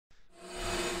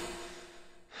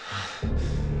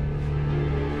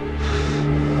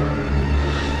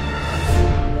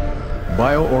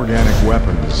Bioorganic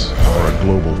weapons are a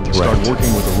global threat. Start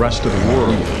working with the rest of the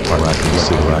world.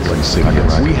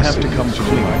 We have to come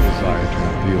clean.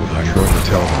 I'm going to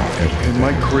tell them everything. It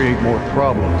might create more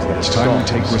problems than it's time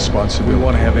to take responsibility. We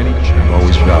want to have any chance. I've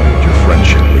always valued your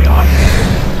friendship, Leon.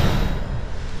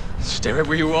 Stay right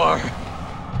where you are.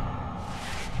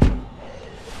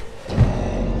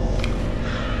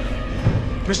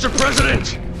 Mr.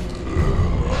 President!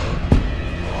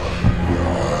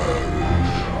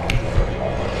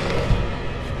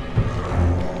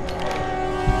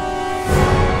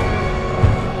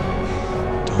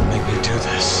 Don't make me do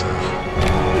this.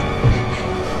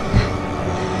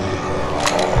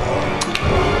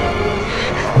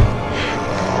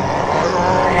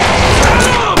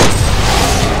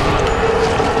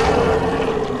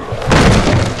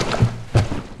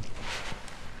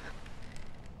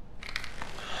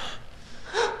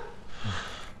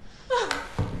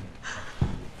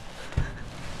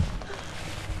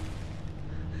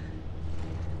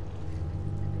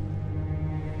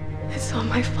 It's all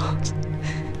my fault.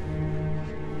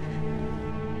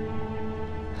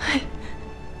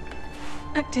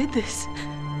 I did this.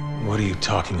 What are you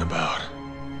talking about?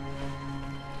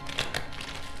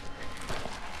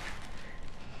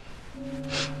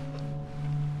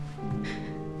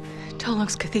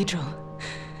 Tolok's Cathedral.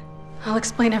 I'll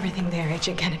explain everything there,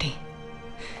 Agent Kennedy.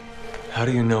 How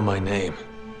do you know my name?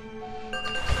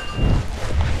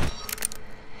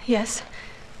 Yes?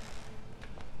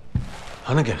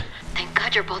 Hunnigan. Thank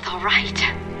God you're both all right.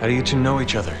 How do you two know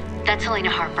each other? That's Helena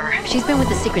Harper. She's been with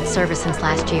the Secret Service since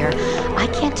last year. I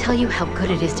can't tell you how good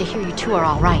it is to hear you two are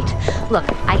all right. Look,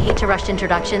 I hate to rush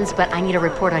introductions, but I need a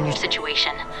report on your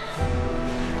situation.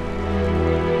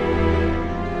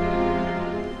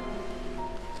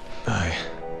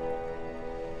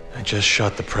 I just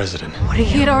shot the president. What are you?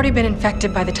 He had already been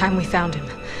infected by the time we found him.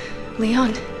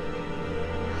 Leon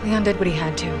did what he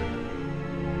had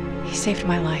to. He saved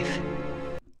my life.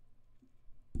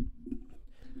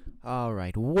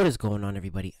 Alright, what is going on,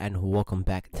 everybody, and welcome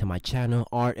back to my channel,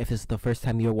 or if it's the first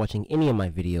time you're watching any of my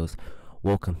videos,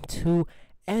 welcome to.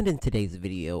 And in today's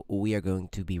video, we are going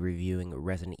to be reviewing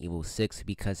Resident Evil 6,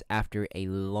 because after a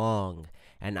long,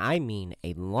 and I mean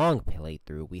a long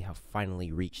playthrough, we have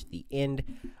finally reached the end.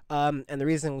 And the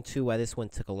reason too why this one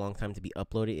took a long time to be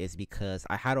uploaded is because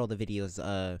I had all the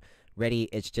videos ready.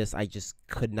 It's just I just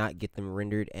could not get them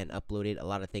rendered and uploaded. A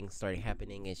lot of things started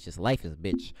happening. It's just life is a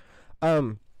bitch.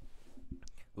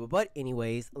 But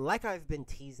anyways, like I've been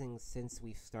teasing since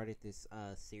we started this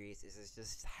series, is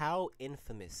just how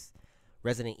infamous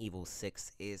Resident Evil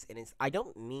 6 is, and I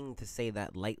don't mean to say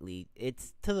that lightly.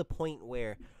 It's to the point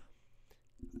where,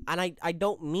 and I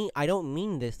don't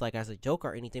mean this like as a joke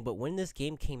or anything, but when this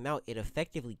game came out, it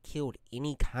effectively killed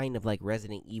any kind of like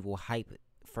Resident Evil hype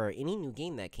for any new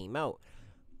game that came out.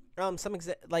 Some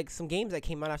games that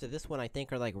came out after this one, I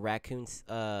think, are like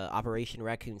Operation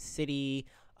Raccoon City,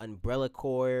 Umbrella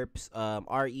Corps,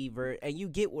 RE-Vert, and you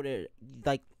get what it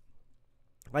like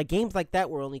games like that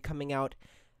were only coming out,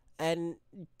 and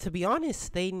to be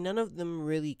honest, none of them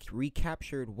really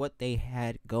recaptured what they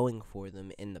had going for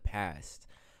them in the past.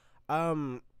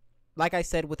 Like I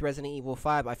said with Resident Evil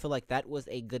 5, I feel like that was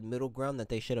a good middle ground that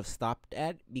they should have stopped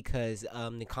at, because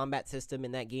the combat system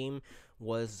in that game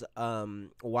was,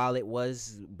 while it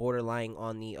was borderline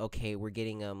on the, okay, we're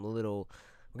getting a little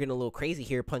crazy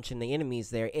here, punching the enemies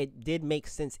there, it did make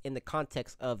sense in the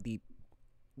context of the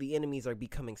enemies are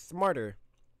becoming smarter.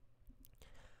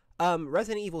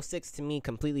 Resident Evil 6 to me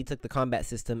completely took the combat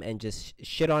system and just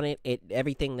shit on it.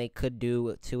 Everything they could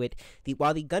do to it.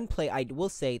 While the gunplay, I will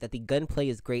say that the gunplay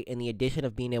is great, and the addition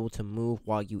of being able to move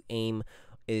while you aim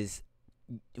is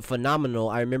phenomenal.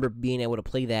 I remember being able to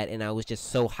play that, and I was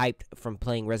just so hyped from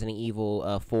playing Resident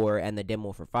Evil 4 and the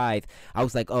demo for 5. I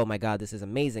was like, oh my god, this is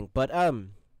amazing. But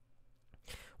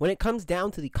when it comes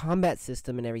down to the combat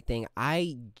system and everything,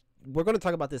 we're going to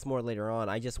talk about this more later on.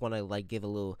 I just want to like give a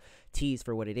little tease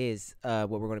for what it is, what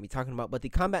we're going to be talking about. But the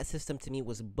combat system to me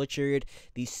was butchered.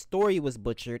 The story was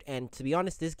butchered, and to be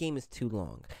honest, this game is too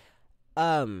long.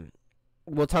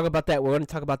 We'll talk about that. We're going to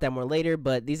talk about that more later,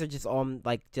 but these are just all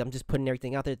like, I'm just putting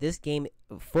everything out there. This game,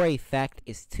 for a fact,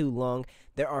 is too long.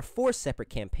 There are 4 separate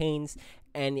campaigns,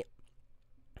 and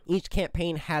each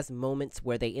campaign has moments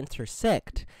where they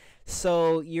intersect.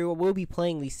 So you will be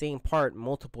playing the same part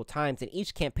multiple times, and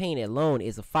each campaign alone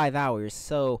is 5 hours.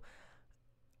 So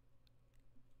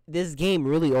this game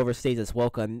really overstays its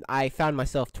welcome. I found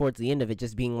myself towards the end of it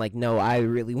just being like, no, I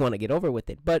really want to get over with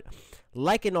it. But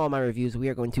like in all my reviews, we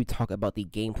are going to talk about the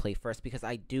gameplay first, because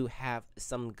I do have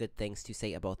some good things to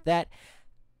say about that,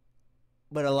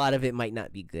 but a lot of it might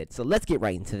not be good. So let's get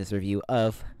right into this review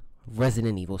of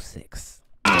Resident Evil 6.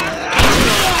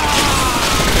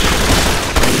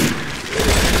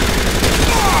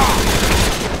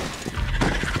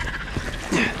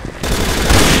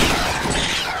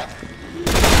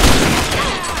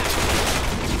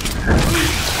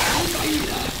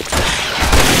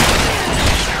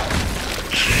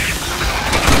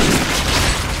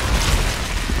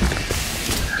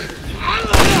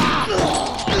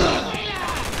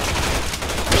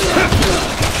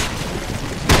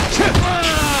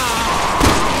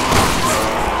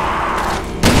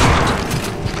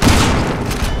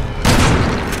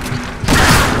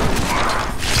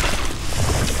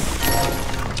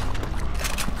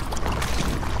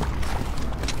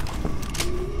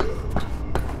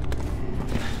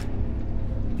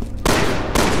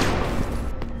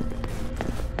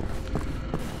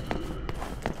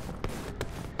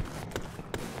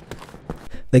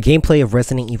 The gameplay of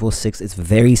Resident Evil 6 is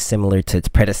very similar to its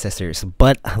predecessors,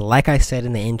 but like I said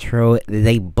in the intro,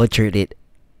 they butchered it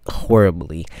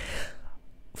horribly.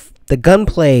 The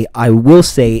gunplay, I will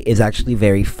say, is actually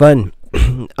very fun.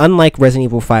 Unlike Resident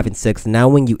Evil 5 and 6, now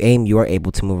when you aim, you are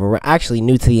able to move around. Actually,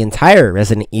 new to the entire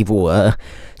Resident Evil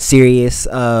series,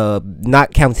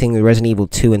 not counting the Resident Evil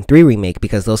 2 and 3 remake,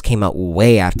 because those came out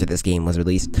way after this game was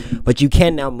released. But you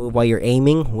can now move while you're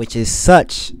aiming, which is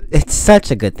such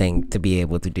a good thing to be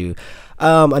able to do.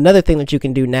 Another thing that you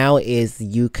can do now is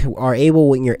you are able,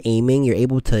 when you're aiming, you're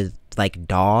able to like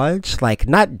dodge, like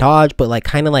not dodge, but like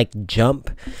kind of like jump.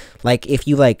 Like if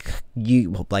you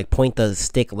point the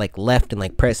stick like left and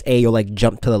like press A, you'll like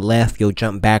jump to the left, you'll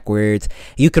jump backwards,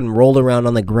 you can roll around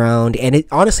on the ground, and it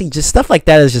honestly, just stuff like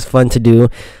that is just fun to do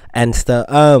and stuff.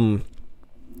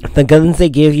 The guns they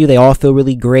give you, they all feel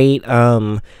really great.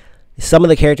 Some of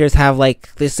the characters have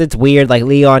like this, it's weird, like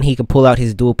Leon, he can pull out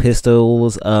his dual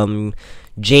pistols.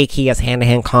 Jake, he has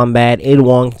hand-to-hand combat.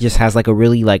 Wong just has like a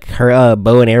really, like, her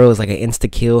bow and arrow is like an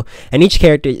insta-kill. And each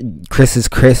character, Chris is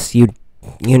Chris, you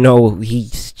know,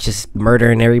 he's just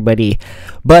murdering everybody.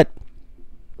 But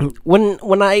when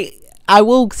I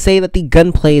will say that the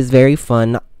gunplay is very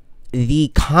fun.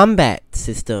 The combat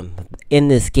system in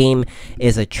this game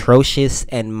is atrocious,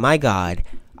 and my god,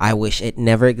 I wish it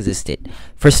never existed.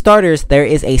 For starters, there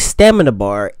is a stamina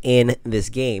bar in this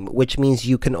game, which means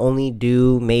you can only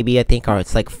do maybe, I think,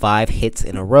 it's like 5 hits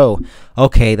in a row.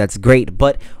 Okay, that's great.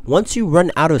 But once you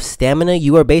run out of stamina,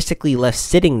 you are basically left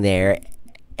sitting there.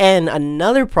 And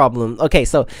another problem, okay,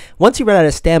 so once you run out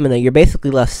of stamina, you're basically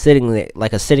left sitting there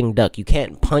like a sitting duck. You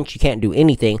can't punch, you can't do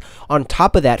anything. On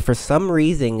top of that, for some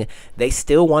reason, they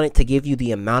still wanted to give you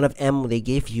the amount of ammo they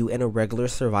give you in a regular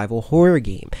survival horror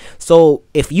game. So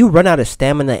if you run out of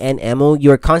stamina and ammo,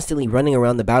 you're constantly running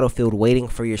around the battlefield waiting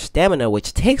for your stamina,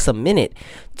 which takes a minute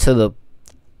to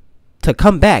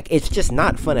come back. It's just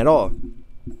not fun at all.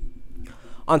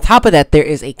 On top of that, there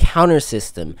is a counter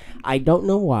system. I don't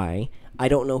know why. I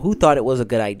don't know who thought it was a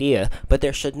good idea, but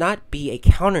there should not be a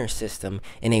counter system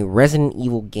in a Resident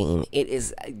Evil game. It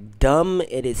is dumb.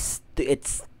 It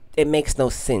makes no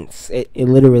sense. It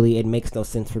literally makes no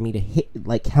sense for me to hit,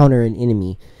 like, counter an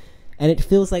enemy. And it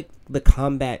feels like the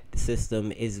combat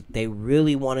system is, they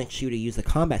really wanted you to use the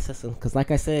combat system, because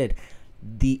like I said,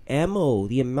 the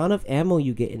amount of ammo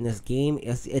you get in this game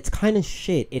it's kind of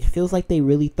shit. It feels like they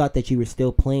really thought that you were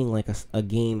still playing like a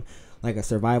game, like a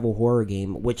survival horror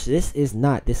game, which this is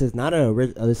not. This is not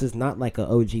like a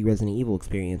OG Resident Evil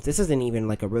experience. This isn't even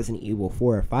like a Resident Evil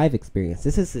 4 or 5 experience.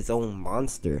 This is its own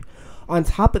monster. On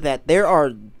top of that, there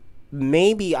are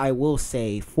maybe, I will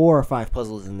say, 4 or 5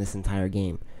 puzzles in this entire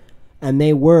game, and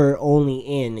they were only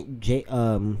in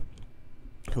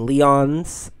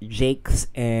Leon's, Jake's,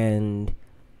 and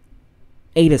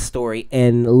Ada's story,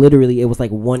 and literally it was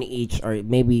like 1 each, or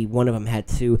maybe one of them had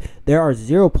 2. There are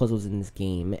 0 puzzles in this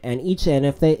game, and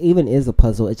if there even is a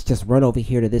puzzle, it's just run over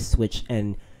here to this switch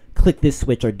and click this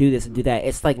switch, or do this and do that.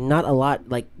 It's like not a lot.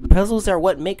 Like, puzzles are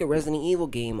what make a Resident Evil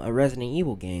game a Resident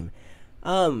Evil game.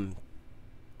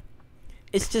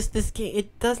 It's just this game,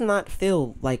 it does not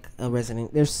feel like a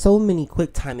Resident. There's so many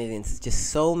quick time events, just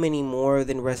so many more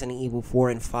than Resident Evil 4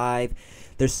 and 5.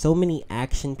 There's so many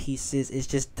action pieces. It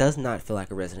just does not feel like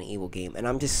a Resident Evil game. And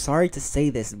I'm just sorry to say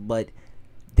this, but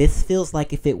this feels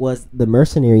like if it was the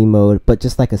Mercenary mode, but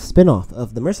just like a spin-off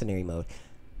of the Mercenary mode.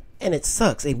 And it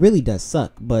sucks. It really does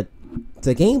suck. But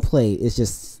the gameplay is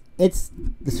just, the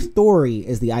story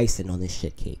is the icing on this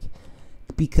shit cake.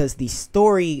 Because the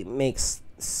story makes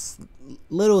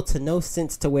little to no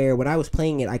sense to where when I was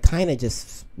playing it, I kind of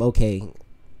just, okay,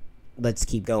 let's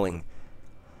keep going.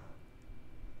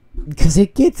 Because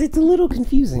it's a little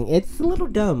confusing. It's a little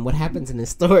dumb what happens in this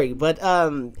story. But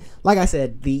like I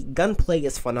said, the gunplay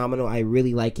is phenomenal. I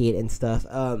really like it and stuff.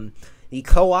 The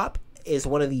co-op is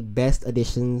one of the best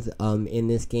additions in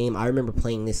this game. I remember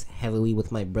playing this heavily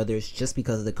with my brothers just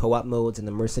because of the co-op modes and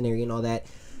the mercenary and all that.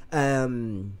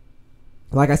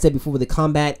 Like I said before, with the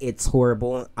combat, it's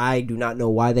horrible. I do not know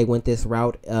why they went this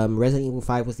route. Resident Evil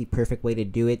 5 was the perfect way to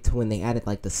do it, to when they added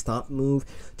like the stomp move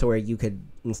to where you could,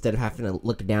 instead of having to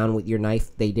look down with your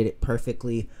knife, they did it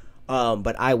perfectly.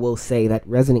 But I will say that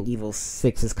Resident Evil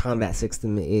 6's combat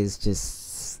system is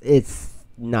just, it's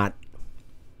not.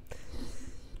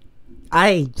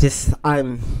 I could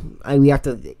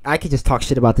just talk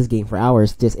shit about this game for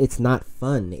hours. Just, it's not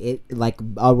fun. It, like,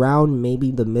 around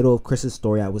maybe the middle of Chris's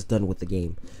story, I was done with the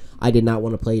game. I did not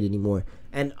want to play it anymore.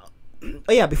 And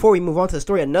oh yeah, before we move on to the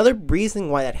story, another reason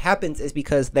why that happens is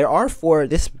because there are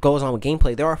this goes on with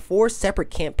gameplay, there are 4 separate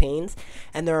campaigns,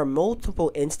 and there are multiple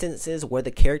instances where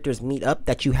the characters meet up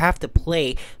that you have to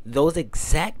play those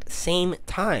exact same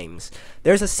times.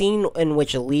 There's a scene in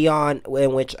which Leon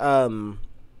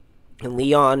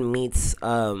meets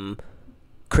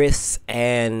Chris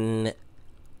and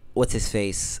what's his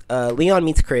face? Leon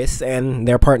meets Chris and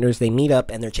their partners. They meet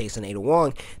up and they're chasing Ada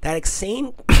Wong. That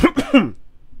same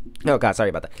oh god, sorry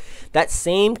about that. That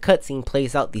same cutscene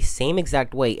plays out the same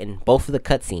exact way in both of the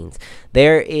cutscenes.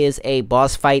 There is a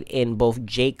boss fight in both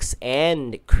Jake's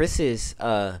and Chris's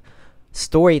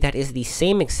story that is the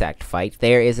same exact fight.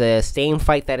 There is a same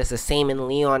fight that is the same in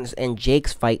Leon's and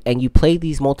Jake's fight, and you play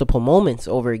these multiple moments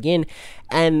over again,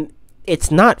 and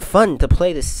it's not fun to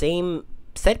play the same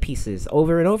set pieces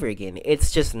over and over again.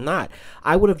 It's just not.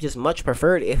 I would have just much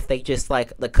preferred if they just,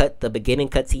 like, the beginning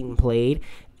cutscene played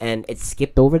and it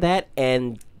skipped over that,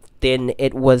 and then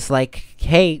it was like,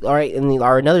 hey, all right,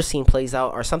 or another scene plays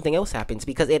out or something else happens,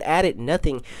 because it added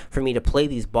nothing for me to play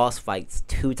these boss fights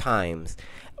 2 times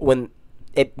when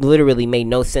it literally made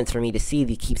no sense for me to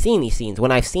keep seeing these scenes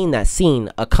when I've seen that scene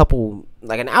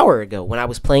an hour ago when I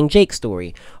was playing Jake's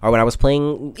story, or when I was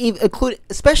playing,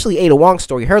 especially Ada Wong's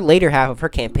story. Her later half of her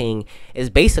campaign is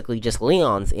basically just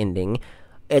Leon's ending.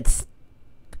 It's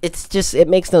just, it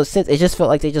makes no sense. It just felt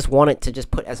like they just wanted to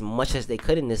just put as much as they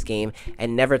could in this game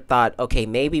and never thought, okay,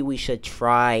 maybe we should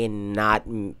try and not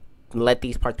let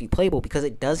these parts be playable, because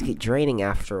it does get draining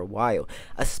after a while,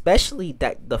 especially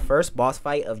that the first boss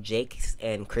fight of Jake's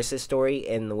and Chris's story,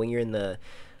 and when you're in the,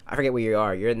 I forget where you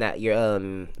are, you're in that,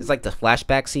 it's like the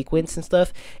flashback sequence and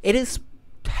stuff.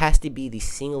 Has to be the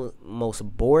single most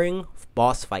boring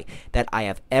boss fight that I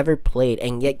have ever played,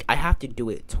 and yet I have to do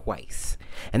it twice.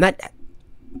 And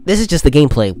this is just the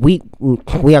gameplay. We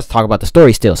have to talk about the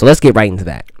story still, so let's get right into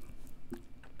that.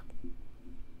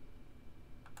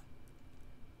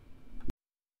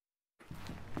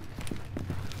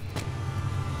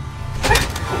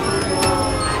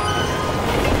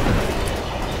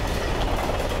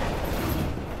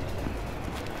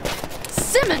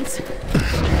 Simmons!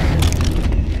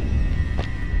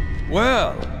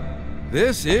 Well,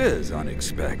 this is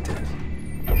unexpected.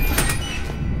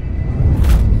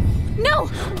 No!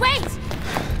 Wait!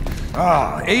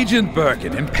 Agent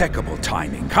Birkin, impeccable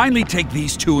timing. Kindly take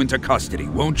these 2 into custody,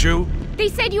 won't you? They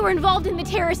said you were involved in the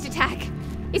terrorist attack.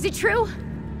 Is it true?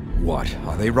 What?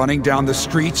 Are they running down the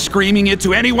street screaming it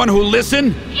to anyone who'll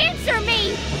listen? Answer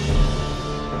me!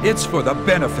 It's for the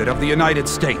benefit of the United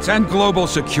States and global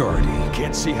security.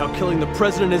 Can't see how killing the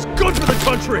president is good for the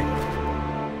country!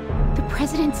 The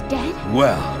president's dead?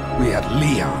 Well, we have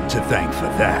Leon to thank for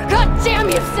that. God damn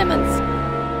you, Simmons!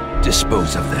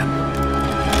 Dispose of them.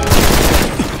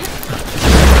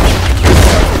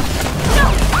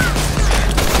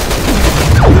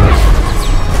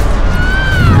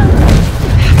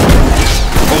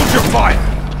 Hold your fire!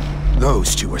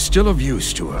 Those 2 are still of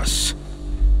use to us.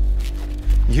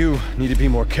 You need to be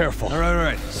more careful. All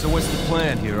right. So what's the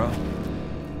plan, hero?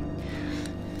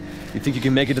 You think you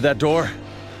can make it to that door?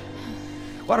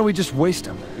 Why don't we just waste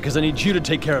him? Because I need you to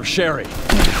take care of Sherry.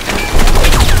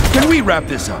 Can we wrap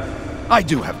this up? I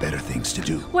do have better things to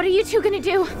do. What are you 2 gonna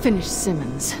do? Finish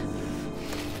Simmons.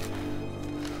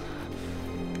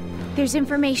 There's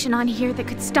information on here that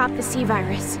could stop the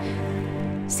C-virus.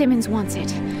 Simmons wants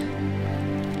it.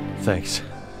 Thanks.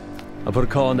 I'll put a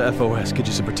call into FOS, get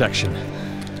you some protection.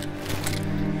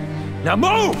 Now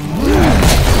move!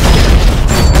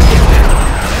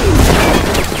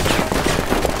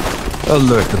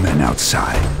 Alert the men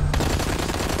outside.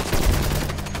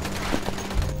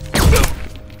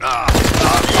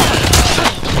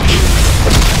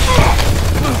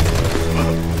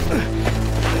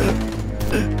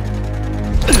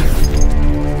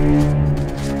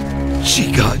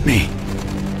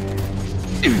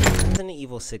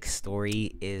 6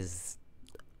 story is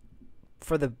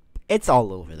it's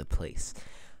all over the place.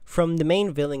 From the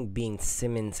main villain being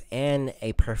Simmons and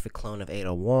a perfect clone of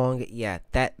Ada Wong, yeah,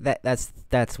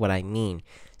 that's what I mean.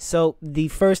 So the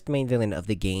first main villain of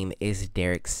the game is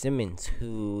Derek Simmons,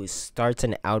 who starts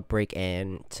an outbreak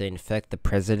and to infect the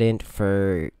president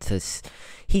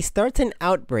he starts an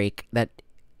outbreak that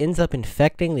ends up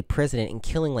infecting the president and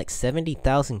killing like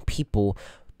 70,000 people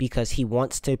because he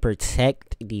wants to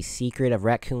protect the secret of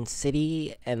Raccoon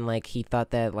City, and like he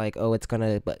thought that like, oh, it's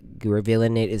gonna, but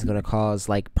revealing it is gonna cause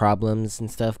like problems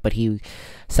and stuff, but he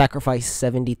sacrificed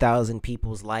 70,000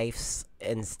 people's lives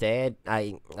instead.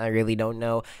 I really don't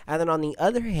know. And then on the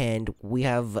other hand, we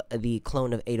have the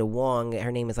clone of Ada Wong.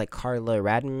 Her name is like Carla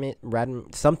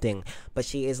Radman something, but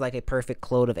she is like a perfect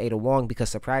clone of Ada Wong because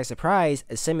surprise surprise,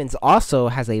 Simmons also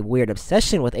has a weird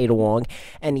obsession with Ada Wong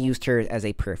and used her as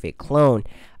a perfect clone.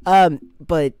 Her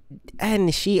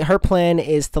plan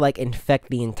is to like infect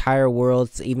the entire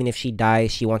world. So even if she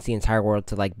dies, she wants the entire world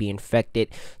to like be infected.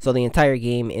 So the entire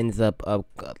game ends up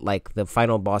like the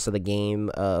final boss of the game.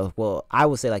 Well, I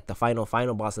would say like the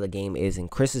final boss of the game is in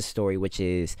Chris's story, which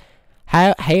is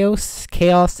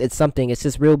Chaos. It's something. It's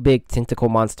this real big tentacle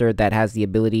monster that has the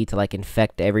ability to like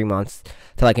infect every monster,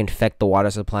 to like infect the water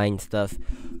supply and stuff.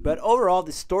 But overall,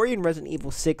 the story in Resident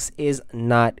Evil 6 is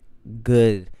not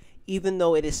good. Even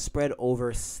though it is spread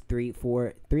over three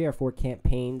or four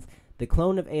campaigns, the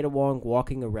clone of Ada Wong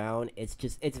walking around, it's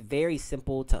very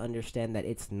simple to understand that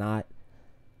it's not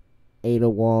Ada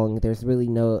Wong. There's really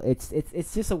no, it's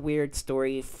just a weird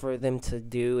story for them to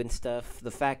do and stuff.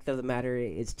 The fact of the matter,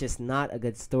 it's just not a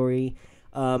good story.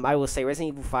 I will say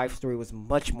Resident Evil 5 story was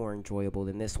much more enjoyable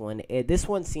than this one. This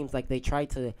one seems like they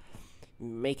tried to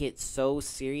make it so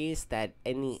serious that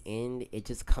in the end, it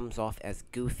just comes off as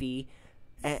goofy.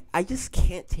 And I just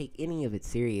can't take any of it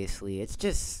seriously. It's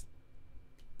just,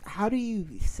 how do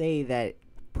you say that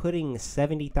putting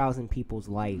 70,000 people's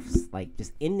lives, like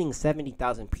just ending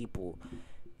 70,000 people,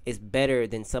 is better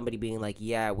than somebody being like,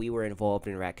 yeah, we were involved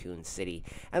in Raccoon City?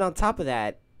 And on top of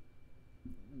that,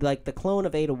 like the clone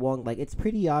of Ada Wong, like it's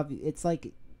pretty obvious. It's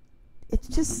like, it's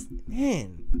just,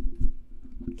 man.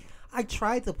 I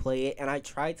tried to play it and I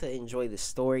tried to enjoy the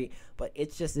story, but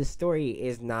it's just, the story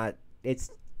is not, it's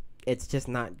just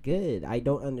not good. I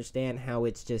don't understand how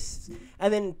it's just...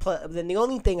 And then the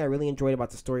only thing I really enjoyed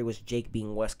about the story was Jake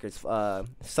being Wesker's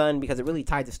son, because it really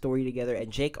tied the story together,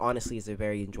 and Jake honestly is a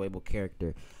very enjoyable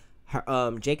character.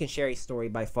 Jake and Sherry's story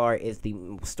by far is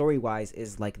story-wise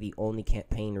is like the only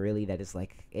campaign really that is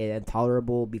like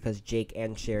intolerable, because Jake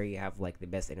and Sherry have like the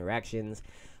best interactions.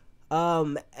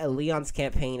 Leon's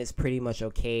campaign is pretty much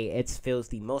okay. It feels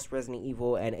the most Resident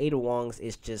Evil, and Ada Wong's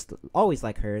is just always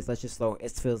like hers. They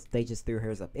just threw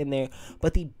hers up in there.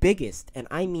 But the biggest, and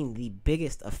I mean the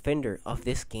biggest offender of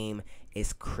this game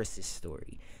is Chris's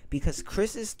story. Because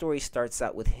Chris's story starts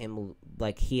out with him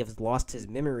like he has lost his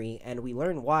memory, and we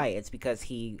learn why. It's because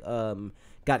he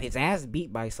got his ass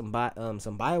beat by some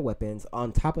bioweapons.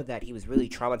 On top of that, he was really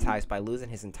traumatized by losing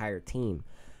his entire team.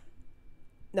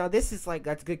 Now, this is like,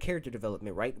 that's good character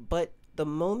development, right? But the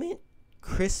moment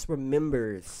Chris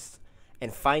remembers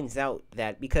and finds out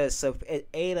that, because so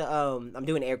Ada, I'm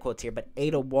doing air quotes here, but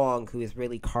Ada Wong, who is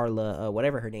really Carla,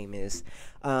 whatever her name is,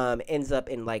 ends up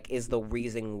in like, is the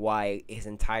reason why his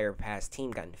entire past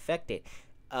team got infected.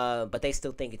 But they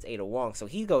still think it's Ada Wong. So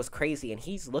he goes crazy and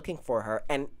he's looking for her,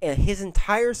 and his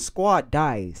entire squad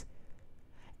dies.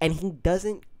 And he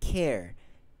doesn't care.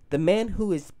 The man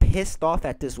who is pissed off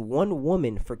at this one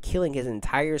woman for killing his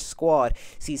entire squad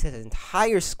sees his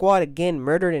entire squad again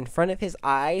murdered in front of his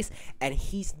eyes, and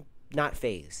he's not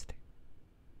fazed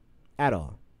at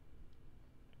all.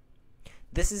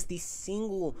 This is the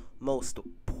single most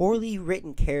poorly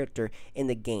written character in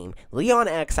the game. Leon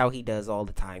acts how he does all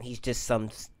the time. He's just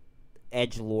some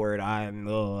edgelord.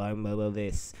 I'm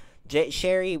this.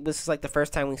 Sherry was like the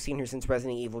first time we've seen her since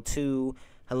Resident Evil 2.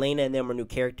 Helena and them are new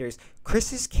characters.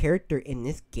 Chris's character in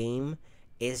this game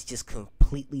is just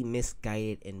completely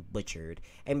misguided and butchered.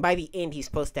 And by the end, he's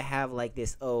supposed to have like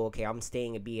this, oh, okay, I'm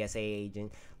staying a BSA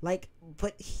agent. Like,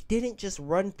 but he didn't just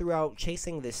run throughout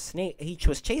chasing this snake. He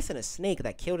was chasing a snake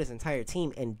that killed his entire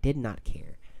team and did not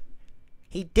care.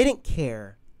 He didn't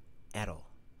care at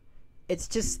all. It's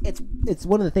just, it's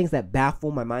one of the things that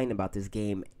baffle my mind about this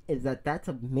game, is that that's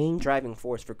a main driving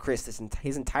force for Chris,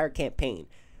 his entire campaign.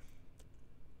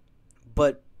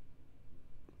 But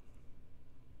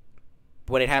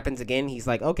when it happens again, he's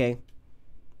like, okay,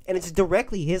 And it's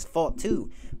directly his fault, too.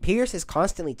 Pierce is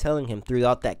constantly telling him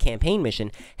throughout that campaign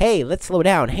mission, hey, let's slow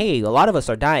down. Hey, a lot of us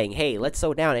are dying. Hey, let's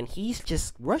slow down. And he's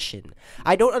just rushing.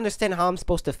 I don't understand how I'm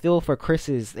supposed to feel for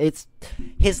Chris's... It's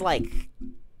his, like...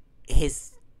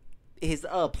 His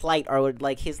plight, or,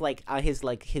 like, his...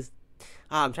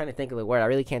 I'm trying to think of the word. I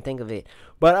really can't think of it.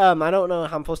 But, I don't know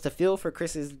how I'm supposed to feel for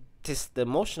Chris's... just the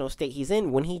emotional state he's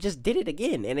in when he just did it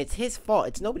again. And it's his fault.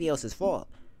 It's nobody else's fault.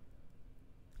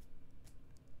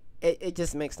 It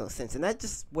just makes no sense. And that's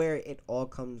just where it all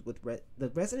comes with the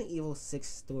Resident Evil 6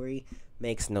 story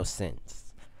makes no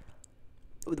sense.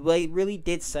 They really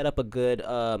did set up a good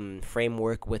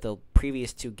framework with the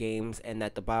previous 2 games, and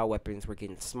that the bioweapons were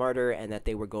getting smarter, and that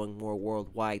they were going more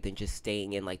worldwide than just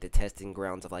staying in like the testing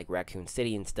grounds of like Raccoon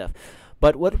City and stuff.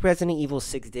 But what Resident Evil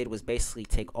 6 did was basically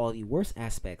take all the worst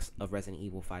aspects of Resident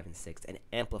Evil 5 and 6 and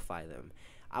amplify them.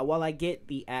 While I get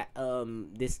the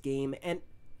this game, and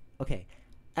okay.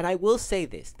 And I will say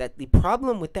this, that the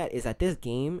problem with that is that this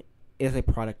game is a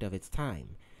product of its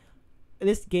time.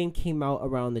 This game came out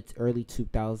around the early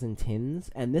 2010s,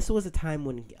 and this was a time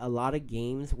when a lot of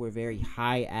games were very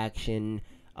high-action,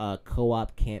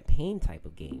 co-op campaign type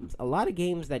of games. A lot of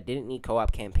games that didn't need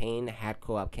co-op campaign had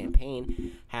co-op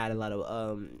campaign, had a lot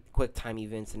of quick-time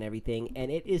events and everything, and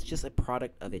it is just a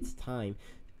product of its time.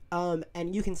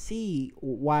 And you can see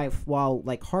why, while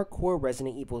like hardcore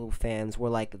Resident Evil fans were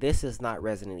like, this is not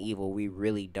Resident Evil, we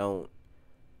really don't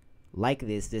like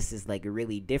this is like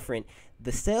really different.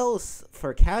 The sales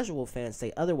for casual fans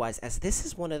say otherwise, as this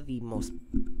is one of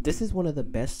the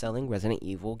best selling Resident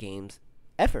Evil games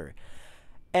ever.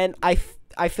 And I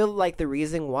feel like the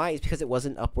reason why is because it was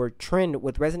an upward trend.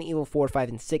 With Resident Evil 4, 5,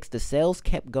 and 6, the sales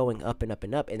kept going up and up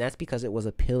and up, and that's because it was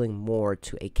appealing more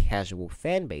to a casual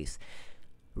fan base.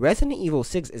 Resident Evil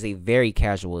 6 is a very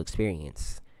casual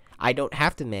experience. I don't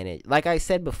have to manage. Like I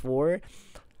said before,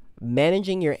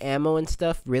 managing your ammo and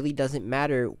stuff really doesn't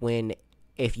matter when,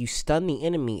 if you stun the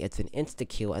enemy, it's an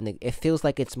insta-kill, and it feels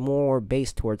like it's more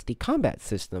based towards the combat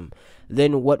system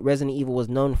than what Resident Evil was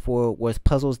known for, was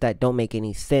puzzles that don't make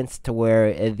any sense, to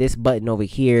where this button over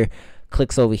here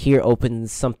clicks over here,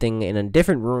 opens something in a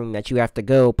different room that you have to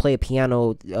go play a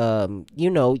piano,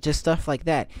 just stuff like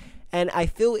that. And I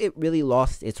feel it really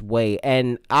lost its way,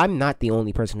 and I'm not the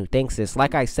only person who thinks this.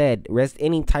 Like I said,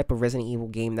 any type of Resident Evil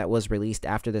game that was released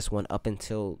after this one up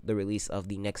until the release of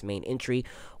the next main entry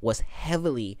was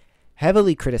heavily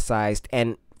criticized,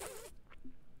 and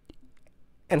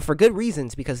for good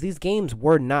reasons, because these games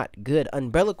were not good.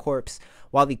 Umbrella Corps,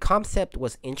 while the concept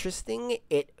was interesting,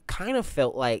 it kind of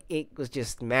felt like it was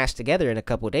just mashed together in a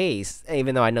couple days,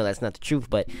 even though I know that's not the truth,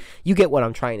 but you get what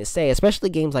I'm trying to say. Especially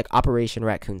games like Operation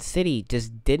Raccoon City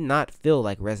just did not feel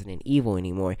like Resident Evil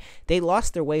anymore. They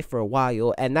lost their way for a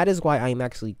while, and that is why I'm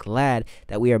actually glad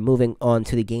that we are moving on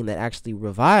to the game that actually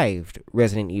revived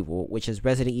Resident Evil, which is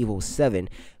Resident Evil 7.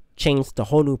 Changed the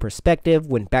whole new perspective,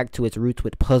 went back to its roots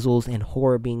with puzzles and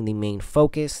horror being the main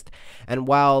focus. And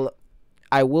while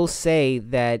I will say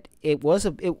that it was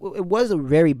a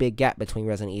very big gap between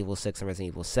Resident Evil 6 and Resident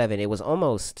Evil 7. It was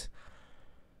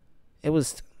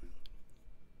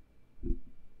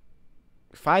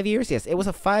 5 years. Yes, it was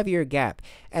a 5-year gap,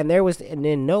 and there was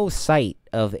no sight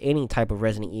of any type of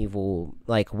Resident Evil.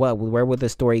 Like, where would the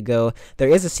story go? There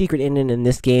is a secret ending in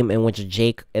this game in which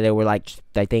Jake, they were like,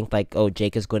 I think like, oh,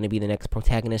 Jake is going to be the next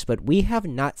protagonist, but we have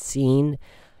not seen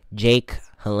Jake,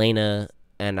 Helena,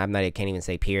 and I can't even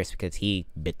say Pierce because he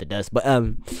bit the dust, but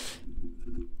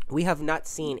we have not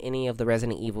seen any of the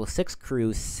Resident Evil 6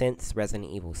 crew since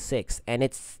Resident Evil 6, and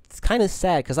it's kind of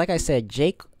sad because, like I said,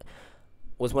 Jake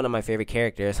was one of my favorite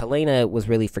characters. Helena was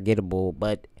really forgettable,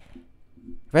 but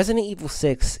Resident Evil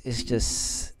 6 is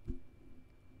just...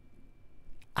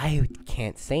 I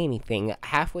can't say anything.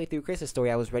 Halfway through Chris's story,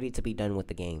 I was ready to be done with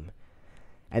the game.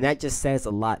 And that just says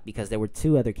a lot, because there were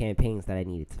 2 other campaigns that I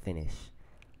needed to finish.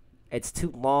 It's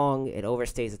too long, it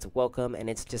overstays its welcome, and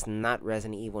it's just not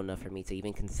Resident Evil enough for me to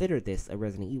even consider this a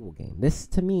Resident Evil game. This,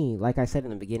 to me, like I said in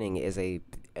the beginning, is a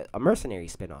Mercenary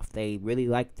spinoff. They really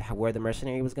liked where the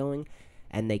Mercenary was going,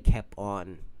 and they kept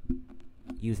on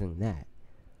using that.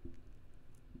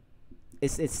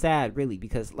 It's sad, really,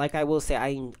 because, like I will say,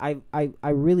 I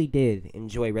really did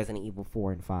enjoy Resident Evil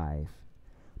 4 and 5.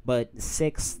 But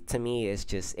 6, to me, is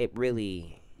just, it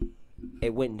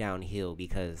went downhill,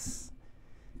 because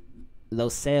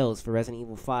those sales for Resident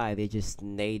Evil 5,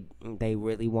 they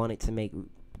really wanted to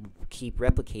keep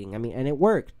replicating. I mean, and it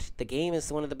worked. The game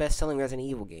is one of the best-selling Resident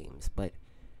Evil games, but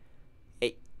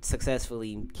it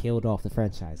successfully killed off the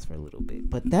franchise for a little bit.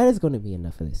 But that is going to be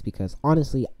enough of this, because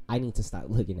honestly, I need to stop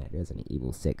looking at Resident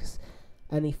Evil 6.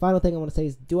 And the final thing I want to say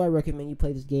is, do I recommend you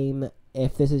play this game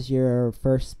if this is your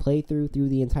first playthrough through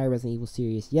the entire Resident Evil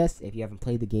series? Yes. If you haven't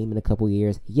played the game in a couple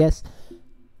years, yes.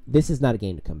 This is not a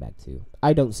game to come back to.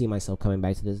 I don't see myself coming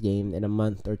back to this game in a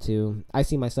month or two. I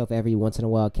see myself every once in a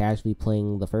while casually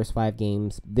playing the first 5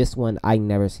 games. This one, I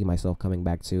never see myself coming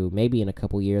back to. Maybe in a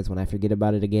couple years when I forget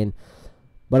about it again.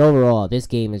 But overall, this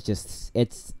game is just,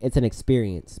 it's an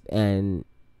experience. And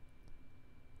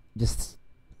just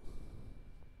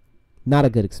not a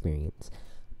good experience.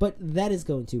 But that is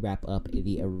going to wrap up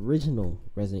the original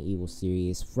Resident Evil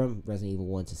series from Resident Evil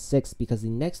 1 to 6, because the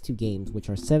next 2 games, which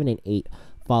are 7 and 8,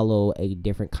 follow a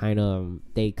different kind of,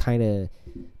 they kind of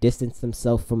distance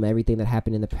themselves from everything that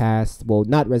happened in the past. Well,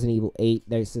 not Resident Evil 8,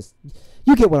 there's just,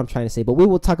 you get what I'm trying to say, but we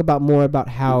will talk about more about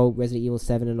how Resident Evil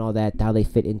 7 and all that, how they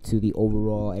fit into the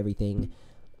overall everything,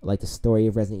 like the story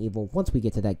of Resident Evil, once we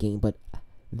get to that game. But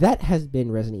that has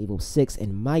been Resident Evil 6,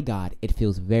 and my god, it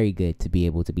feels very good to be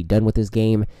able to be done with this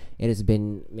game. It has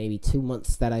been maybe 2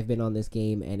 months that I've been on this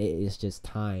game, and it is just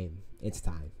time. It's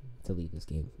time to leave this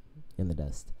game in the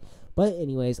dust. But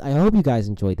anyways, I hope you guys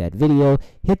enjoyed that video.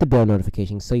 Hit the bell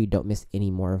notification so you don't miss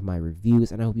any more of my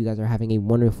reviews, and I hope you guys are having a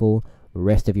wonderful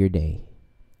rest of your day.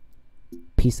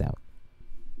 Peace out.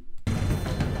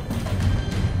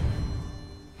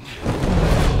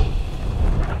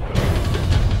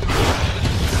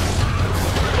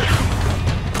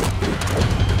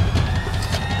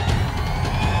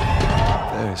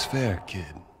 Fair is fair, kid.